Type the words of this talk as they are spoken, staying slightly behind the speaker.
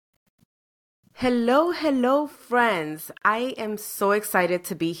Hello, friends. I am so excited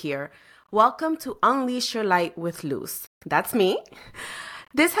to be here. Welcome to Unleash Your Light with Luz. That's me.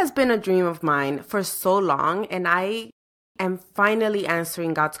 This has been a dream of mine for so long, and I am finally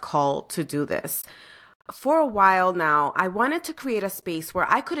answering God's call to do this. For a while now, I wanted to create a space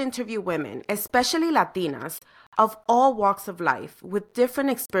where I could interview women, especially Latinas, of all walks of life with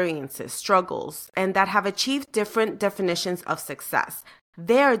different experiences, struggles, and that have achieved different definitions of success.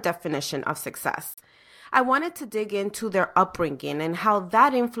 Their definition of success. I wanted to dig into their upbringing and how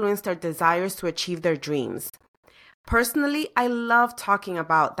that influenced their desires to achieve their dreams. Personally, I love talking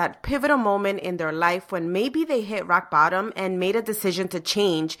about that pivotal moment in their life when maybe they hit rock bottom and made a decision to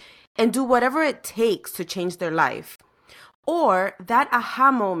change and do whatever it takes to change their life. Or that aha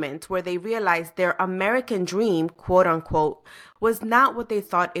moment where they realized their American dream, quote unquote, was not what they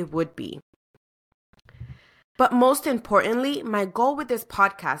thought it would be. But most importantly, my goal with this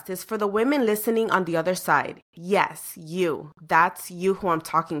podcast is for the women listening on the other side. Yes, you. That's you who I'm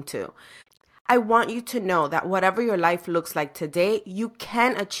talking to. I want you to know that whatever your life looks like today, you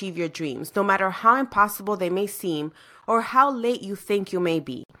can achieve your dreams, no matter how impossible they may seem or how late you think you may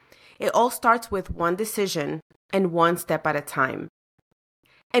be. It all starts with one decision and one step at a time.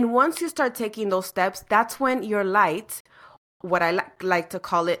 And once you start taking those steps, that's when your light, what I like to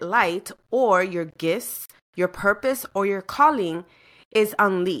call it light, or your gifts, your purpose, or your calling is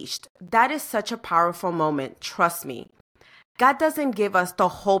unleashed. That is such a powerful moment, trust me. God doesn't give us the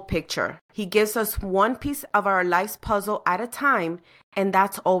whole picture. He gives us one piece of our life's puzzle at a time, and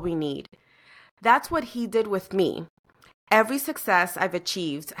that's all we need. That's what He did with me. Every success I've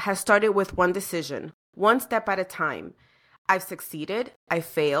achieved has started with one decision, one step at a time. I've succeeded, I've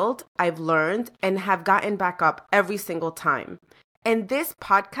failed, I've learned, and have gotten back up every single time. And this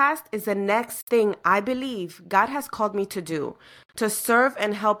podcast is the next thing I believe God has called me to do, to serve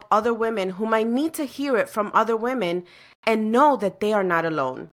and help other women who might need to hear it from other women and know that they are not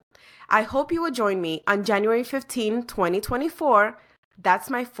alone. I hope you will join me on January 15, 2024. That's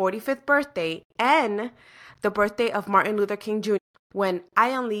my 45th birthday and the birthday of Martin Luther King Jr. when I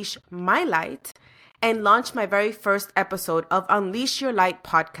unleash my light and launch my very first episode of Unleash Your Light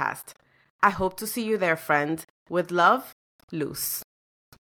podcast. I hope to see you there, friend. With love, Luz.